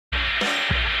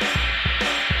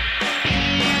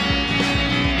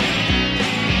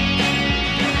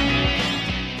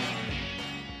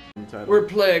We're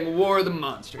playing War of the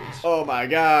Monsters. Oh my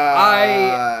god.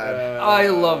 I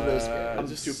love this game. I'm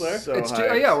just 2-player? So It's two,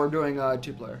 hyped. yeah, we're doing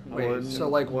 2-player. Wait, so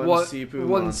like one what? Sipu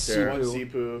One monster. One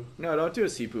Sipu. Sipu. No, don't do a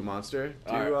Sipu monster.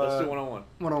 Do, Alright, let's do 1-on-1.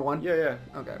 101. Yeah.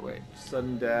 Okay, wait.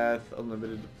 Sudden death,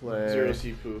 unlimited to play. 0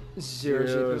 Sipu. Zero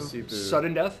Zero Sipu. Sipu.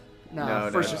 Sudden death? No,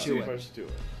 first no. to two win. First to 2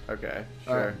 win. Okay,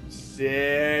 Alright. sure.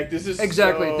 Sick. This is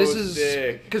Exactly. so This is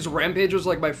sick. because Rampage was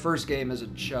like my first game as a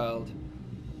child.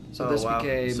 So this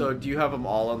became. So do you have them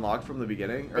all unlocked from the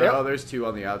beginning? Or, Yep. Oh, there's 2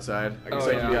 on the outside. I guess Oh,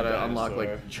 like yeah. you gotta Dinosaur. unlock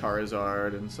like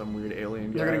Charizard and some weird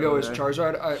alien guy. They're gonna go over as there.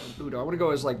 Charizard. Do I want to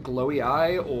go as like Glowy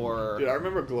Eye or? Dude, I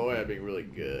remember Glow Eye being really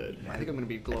good. I think I'm gonna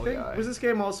be I Glowy think- Eye. Was this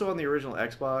game also on the original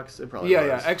Xbox? It probably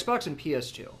Yeah, was. Xbox and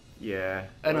PS2. Yeah.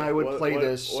 And I would play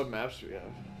this. What maps do we have?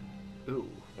 Ooh.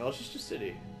 No, it's just a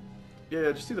city.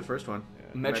 Yeah, just do the first one.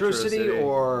 Metro City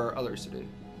or other city?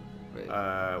 Wait.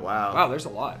 Wow. Wow, there's a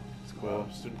lot. That's Cool.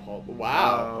 cool. Student Hall.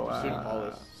 Wow. Oh, wow. Student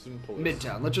Police. Student Police.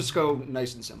 Midtown. Let's just go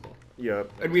nice and simple.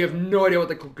 Yep. And we have no idea what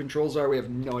the controls are. We have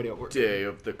no idea what we're doing. Day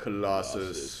of the Colossus.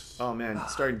 Colossus. Oh man,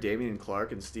 starring Damian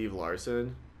Clark and Steve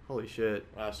Larson. Holy shit.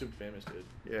 Wow, super famous, dude.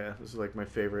 Yeah, this is like my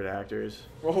favorite actors.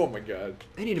 Oh my god.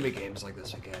 They need to make games like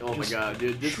this again. Oh my Just god,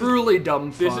 dude. This truly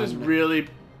dumb fun. This is really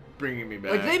bringing me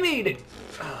back. Like they made,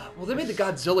 well, they made the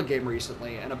Godzilla game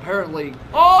recently, and apparently,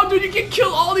 Oh, dude, you can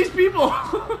kill all these people.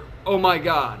 oh my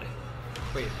god.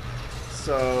 Wait.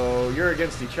 So you're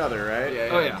against each other, right? Yeah,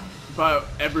 Oh yeah. But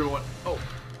everyone. Oh.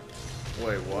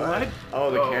 Wait, what? What?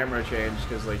 Oh, the Oh. camera changed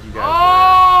because like you guys.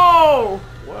 Oh!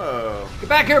 Were... Whoa. Get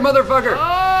back here, motherfucker!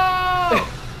 Oh!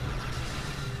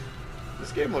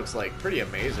 This game looks like pretty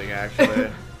amazing, actually.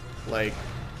 Like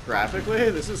graphically,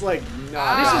 this is like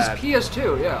not This bad. is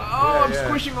PS2, yeah. Oh, Yeah, I'm yeah.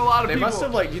 squishing a lot of They people. must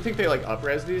have like. Do you think they like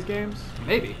up-res these games?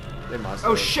 Maybe. They must. Oh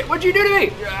have. shit! What'd you do to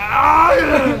me?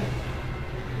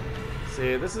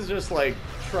 See, this is just like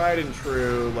tried and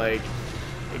true like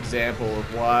example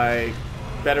of why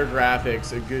better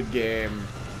graphics, a good game,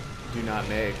 do not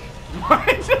make. What?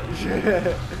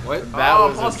 What? That Oh,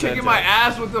 was Paul's kicking incentive. my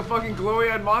ass with the fucking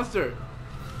glowy-eyed monster.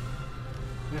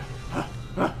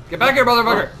 Get back here,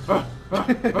 motherfucker!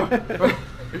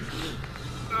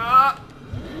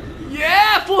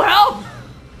 Yeah, full health.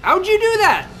 How'd you do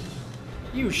that?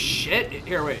 You shit!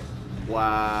 Here, wait.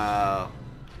 Wow.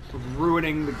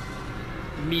 Ruining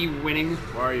me winning.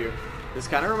 Where are you? This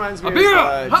kind of reminds me Up of.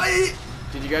 here! Hi,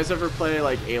 Did you guys ever play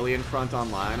like Alien Front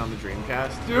Online on the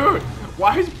Dreamcast? dude.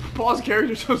 Why is Paul's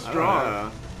character so I don't strong?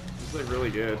 know. It's like really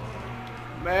good.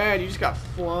 Man, you just got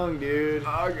flung, dude. Oh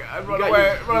god, You run got away,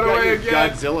 your- run you got away your again.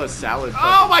 Godzilla salad.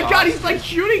 Oh my fucking god, sauce. he's like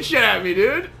shooting shit at me,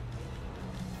 dude.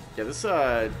 Yeah, this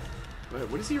what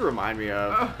does he remind me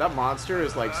of? That monster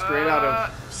is like straight out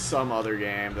of some other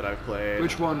game that I've played.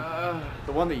 Which one?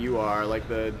 The one that you are, like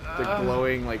the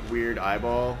glowing like weird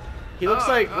eyeball. He looks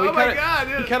like well, oh he my kinda, God,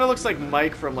 dude. he kind of looks like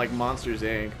Mike from like Monsters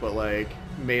Inc. but like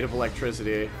made of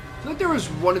electricity. I feel like there was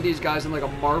one of these guys in like a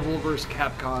Marvel vs.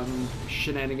 Capcom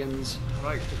shenanigans. How do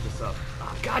I pick this up?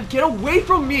 Oh god, get away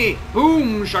from me!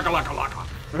 Boom! Shakalaka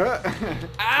laka.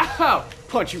 Ow!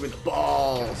 Punch you in the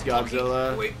balls,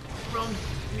 Godzilla. Away from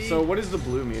me. So what is the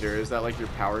blue meter? Is that like your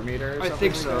power meter? Or I something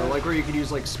think so. that? Like where you could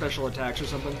use like special attacks or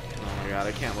something. Oh my god,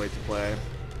 I can't wait to play.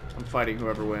 I'm fighting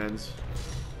whoever wins.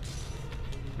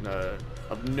 In a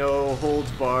no holds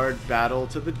barred battle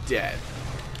to the death.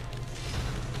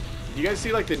 Did you guys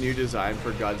see like the new design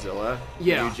for Godzilla?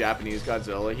 Yeah. The new Japanese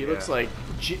Godzilla. He looks like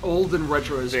Old and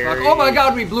retro as fuck. Very- Oh my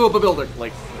god, we blew up a building.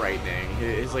 frightening.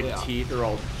 His like Yeah. teeth are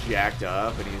all jacked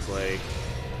up, and he's like,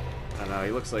 I don't know.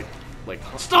 He looks like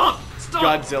Stop! Stop!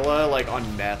 Godzilla like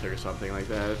on meth or something like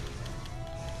that.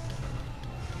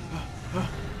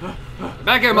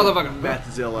 Back here, motherfucker.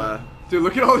 Methzilla. Dude,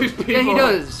 look at all these people. Yeah, he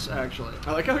does, actually.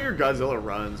 I like how your Godzilla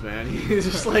runs, man. He's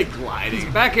just like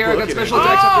gliding. Back here, I got Looking special at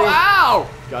attacks it. up Oh, here. ow!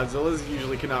 Godzillas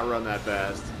usually cannot run that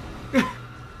fast.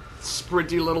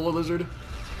 Sprinty little lizard.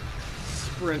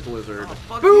 Sprint lizard.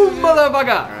 Boom,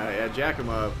 motherfucker! Alright, yeah, jack him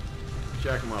up.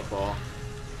 Jack him up, Paul.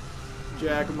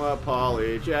 Jack him up,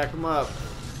 Polly. Jack him up.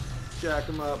 Jack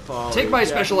him up, Polly. Take my Jack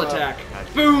special him up. attack.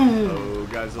 God. Boom! Oh,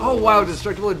 Godzilla. Oh wow, was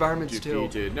destructible environments too.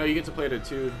 defeated. No, you get to play it at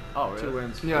two. Oh, really? Two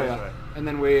wins. Yeah, That's yeah. right. And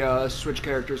then we switch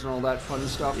characters and all that fun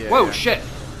stuff. Yeah, Whoa, yeah. shit!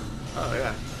 Oh,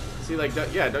 yeah. See, like,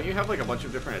 don't you have like a bunch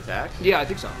of different attacks? Yeah, I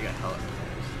think so. You got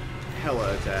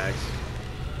hella attacks.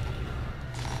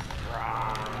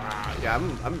 Yeah,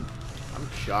 I'm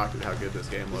shocked at how good this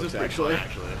game looks. This is pretty Actually, fun,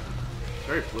 actually. It's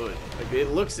very fluid. like, it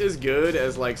looks as good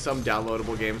as like some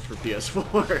downloadable games for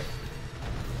PS4.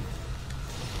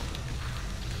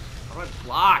 How do I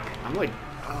block? I'm like,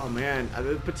 Oh man,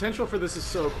 the potential for this is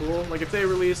so cool. Like if they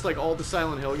released like all the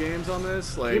Silent Hill games on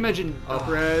this, like Can you imagine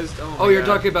up-resed. Oh, you're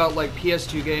talking about like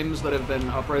PS2 games that have been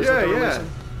up-resed? Yeah, that they're yeah. releasing?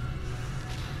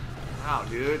 Wow,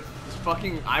 dude. This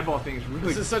fucking eyeball thing is really...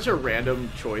 This is such a random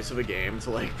choice of a game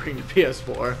to like bring to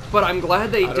PS4. But I'm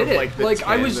glad they Out did of, it. like, the Like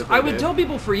I 10 was, that they I would did. tell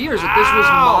people for years that this was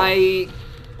my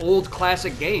old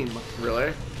classic game.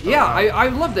 Really? Yeah, Oh, wow. I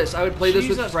love this. I would play this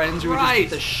with Jesus friends. We would just beat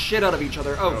Christ. the shit out of each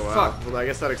other. Oh, wow. fuck. Well, I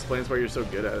guess that explains why you're so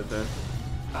good at it then.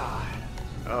 Ah,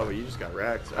 Oh, but you just got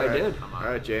wrecked. I did. All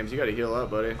right, James, you got to heal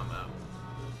up, buddy. I'm out.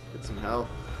 Get some health.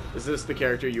 Is this the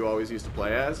character you always used to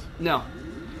play as? no.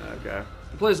 Okay.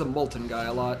 He plays the Molten guy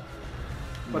a lot.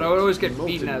 But I would always get Molten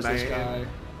beaten as this Man. guy.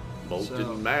 Molten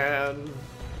So- Man.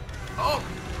 Oh!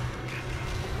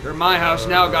 You're in my house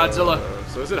now, Godzilla.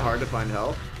 So is it hard to find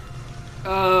health?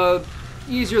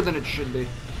 Easier than it should be.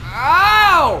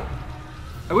 Ow!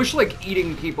 I wish like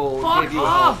eating people Fuck gave you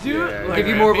off, health. dude! Yeah, Like, Give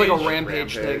you more of like a Rampage.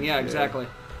 rampage thing. Rampage, Yeah, yeah. exactly.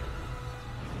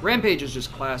 Rampage is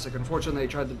just classic. Unfortunately, they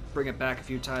tried to bring it back a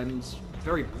few times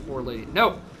very poorly.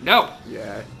 No, no.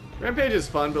 Yeah. Rampage is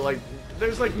fun, but like,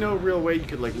 there's like no real way you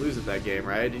could like lose at that game,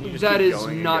 right? And you just That keep is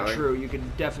going and not going. true. You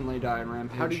could definitely die in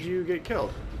Rampage. How did you get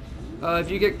killed?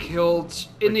 If you get killed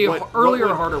in Like, the what earlier,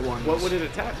 would- harder ones. What would it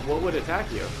attack? What would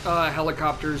attack you?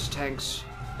 Helicopters, tanks.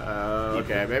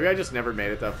 Okay, maybe I just never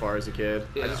made it that far as a kid.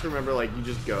 Yeah. I just remember like you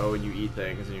just go and you eat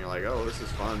things and you're like, oh, this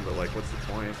is fun, but like, what's the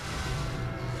point?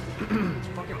 It's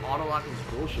fucking auto-locking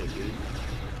bullshit, dude.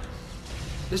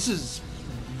 This is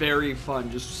very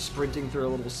fun, just sprinting through a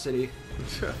little city.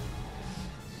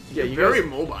 Yeah, you Very guys,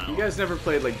 mobile. You guys never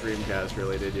played like Dreamcast,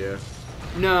 really, did you?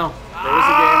 No. There was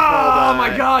a game called. Oh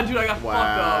my god, dude, I got fucked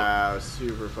up. Wow,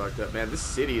 super fucked up, man. This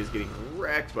city is getting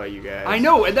wrecked by you guys. I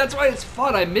know, and that's why it's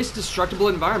fun. I miss destructible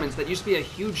environments. That used to be a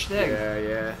huge thing. Yeah,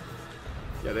 yeah.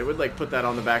 Yeah, they would like put that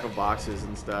on the back of boxes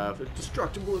and stuff.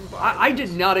 Destructible environment. I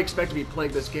did not expect to be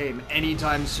playing this game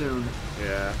anytime soon,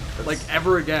 Yeah. that's- like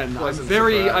ever again. I'm Pleasant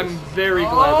very surprise.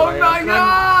 glad Oh that I my am.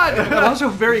 god! And I'm also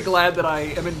very glad that I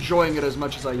am enjoying it as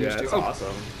much as I Yeah, used to. it's Oh,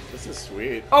 awesome. This is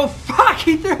sweet. oh fuck!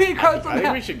 He threw me across the I think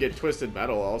map. we should get Twisted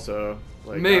Metal also.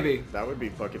 Like, Maybe. That would be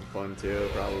fucking fun too,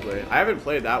 probably. I haven't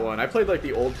played that one. I played like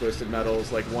the old Twisted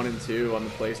Metals, like 1 and 2 on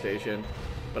the PlayStation.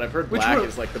 But I've heard Which Black one?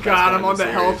 is like the best God, one I'm in on the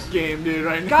series. health game, dude,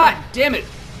 right now. God damn it!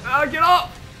 Get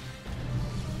up!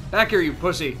 Back here, you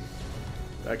pussy.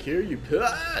 Back here, you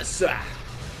puss.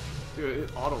 Dude,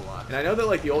 it auto-lock. And I know that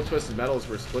like the old Twisted Metals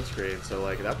were split screen, so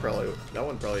like that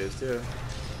one probably is too.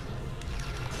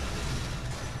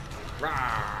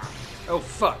 Rah. Oh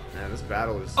fuck! Man, this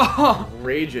battle is Oh!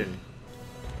 raging.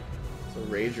 It's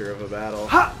a rager of a battle.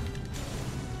 Ha!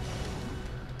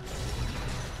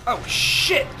 Oh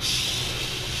shit!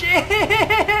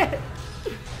 Shit!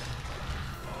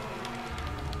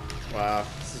 Wow,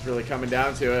 this is really coming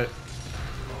down to it.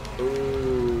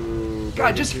 Ooh.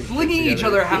 God, just flinging each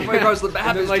other halfway across the map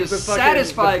And then, is like, just the fucking,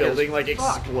 satisfying. The as building like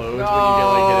fuck. explodes No. when you get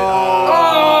like hit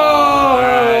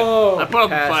it. Oh! I put up a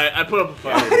Pass. fight. I put up a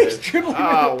fight. He's dribbling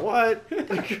Oh, what?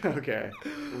 Okay.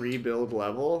 Rebuild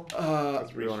level? Uh,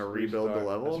 We want to rebuild the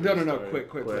level? no, no, no! Quick.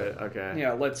 Quit. Okay.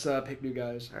 Yeah, let's pick new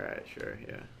guys. Alright, sure.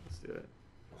 Yeah. Let's do it.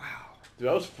 Wow. Dude,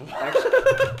 that was fun.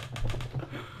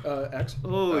 X.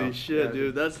 Holy Oh, shit, yeah,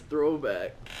 dude. That's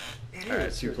throwback.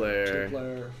 Alright, two-player.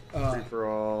 Two-player. Free for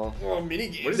all. Oh, mini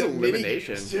games. What is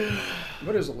elimination?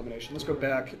 What is elimination? Let's go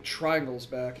back. Triangles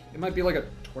back. It might be like a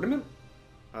tournament.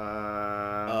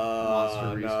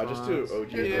 Monster no, just do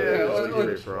Response. OG. Yeah,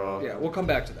 free for all. Yeah, we'll come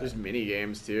back to that. There's mini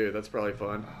games too. That's probably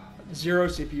fun. 0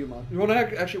 CPU mod. You want to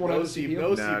actually want to have a CPU?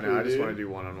 No No, CPU, I just dude. want to do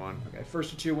one-on-one. Okay,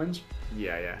 first to 2 wins.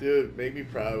 Yeah, yeah. Dude, make me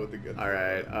proud with the good. All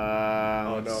right.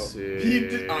 Oh Let's no. see. He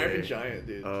did Iron Giant,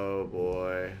 dude. Oh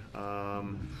boy.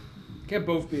 Can't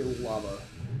both be lava.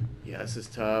 Yeah, this is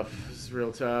tough. This is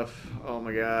real tough. Oh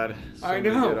my god. So I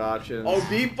many know. good options. Oh,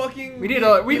 be fucking. We did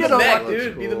a- we be did the a mech, lot- dude.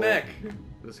 Looks Be the cool. mech.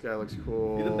 This guy looks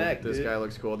cool. Be the mech, This dude. guy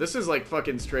looks cool. This is like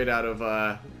fucking straight out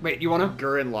of Wait, you want to?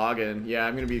 Gurren Lagann. Yeah,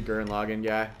 I'm gonna be a Gurren Lagann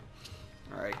guy.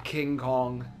 All right, King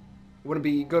Kong. Want to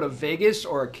be go to Vegas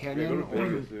or a Yeah, canyon? go to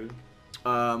Vegas, dude.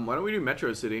 Why don't we do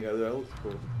Metro City? Yeah, that looks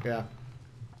cool. Yeah.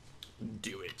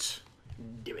 Do it.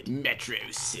 Do it. Metro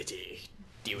City.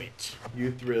 Do it.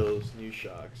 New thrills, new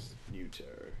shocks, new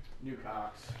terror. New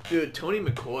Cox. Dude, Tony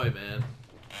McCoy, man.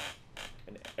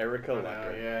 And Erica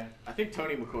Lecker. yeah. I think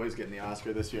Tony McCoy's getting the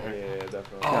Oscar this year. Yeah,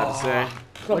 definitely. Gotta say.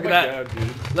 Look at that.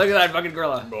 dude. Look at that fucking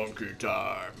gorilla. Monkey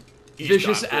time.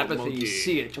 Vicious apathy.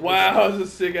 See it. Wow, that's a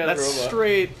sick ass That's robot.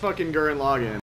 straight fucking Gurren Lagann.